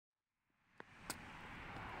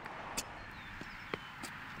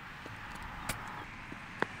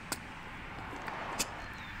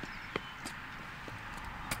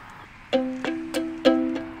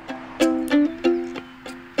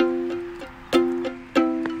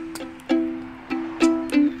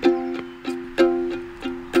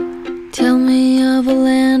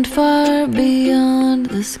land far beyond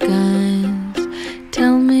the skies.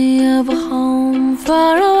 Tell me of a home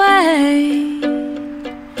far away.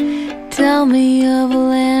 Tell me of a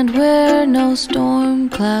land where no storm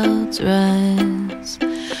clouds rise.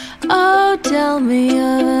 Oh, tell me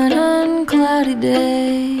of an uncloudy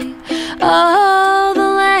day. Oh, the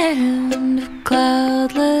land of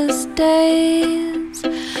cloudless days.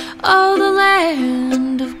 Oh, the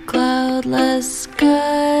land of cloudless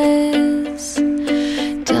skies.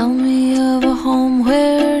 Tell me of a home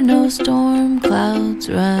where no storm clouds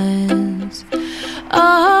rise.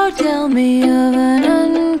 Oh, tell me of an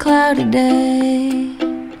uncloudy day.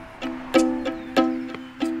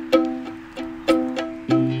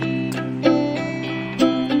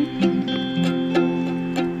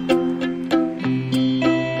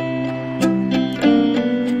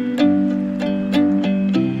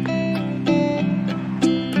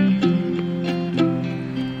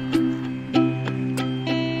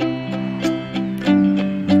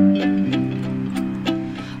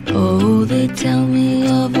 Tell me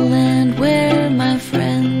of a land where my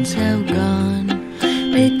friends have gone.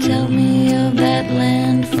 They tell me of that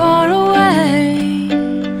land far away,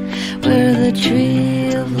 where the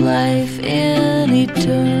tree of life in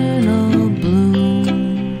eternal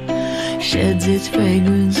bloom sheds its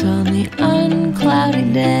fragrance on the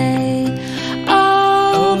uncloudy day.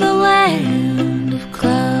 Oh, the land of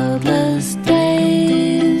cloudless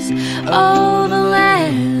days. Oh, the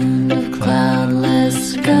land of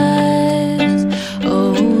cloudless skies.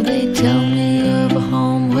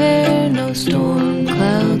 Storm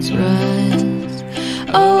clouds rise.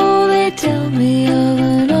 Oh, they tell me of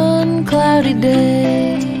an uncloudy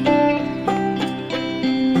day.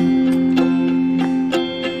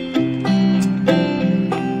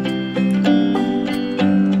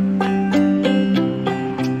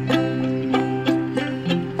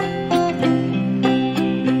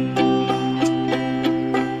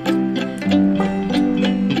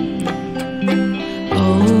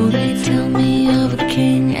 Oh, they tell me of a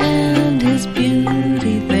king and his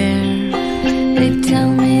beauty there. They tell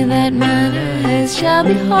me that mine eyes shall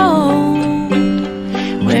behold,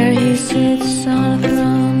 where he sits on a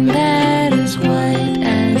throne that is white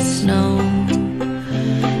as snow,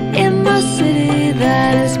 in the city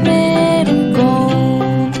that is made of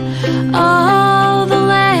gold. Oh, the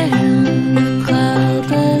land of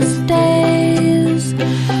cloudless days.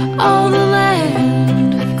 Oh, the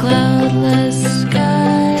land of cloudless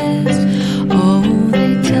skies. Oh,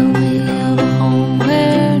 they tell me of a home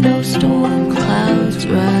where no storm clouds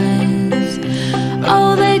rise.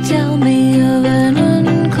 Oh, they tell me of an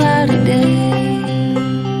uncloudy day.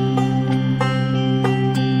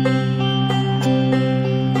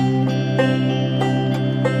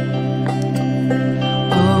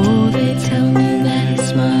 Oh, they tell me that he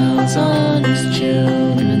smiles on his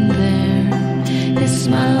children there. His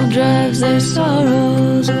smile drives their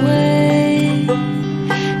sorrows away.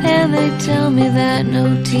 And they tell me that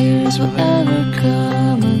no tears will ever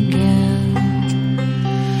come again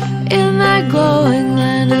in that glowing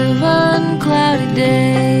land of uncloudy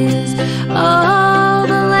days. Oh,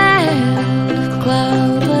 the land